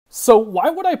So why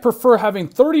would I prefer having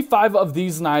 35 of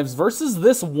these knives versus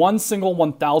this one single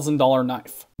 $1,000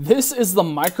 knife? This is the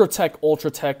Microtech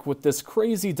ULTRATECH with this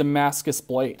crazy Damascus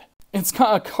blade. It's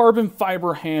got a carbon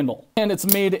fiber handle, and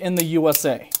it's made in the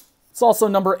USA. It's also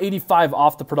number 85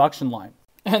 off the production line.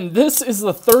 And this is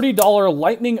the $30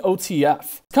 Lightning OTF.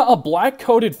 It's got a black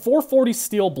coated 440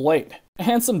 steel blade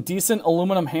and some decent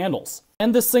aluminum handles.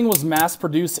 And this thing was mass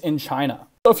produced in China.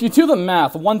 So if you do the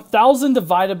math, 1,000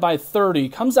 divided by 30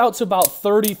 comes out to about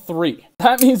 33.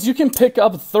 That means you can pick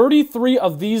up 33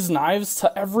 of these knives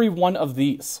to every one of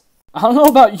these. I don't know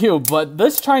about you, but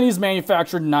this Chinese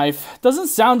manufactured knife doesn't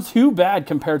sound too bad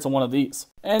compared to one of these.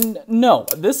 And no,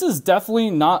 this is definitely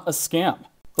not a scam.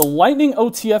 The Lightning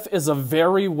OTF is a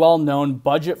very well-known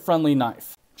budget-friendly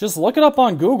knife. Just look it up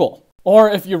on Google. Or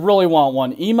if you really want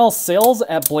one, email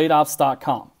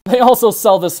sales@bladeops.com. They also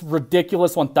sell this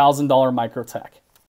ridiculous $1,000 Microtech.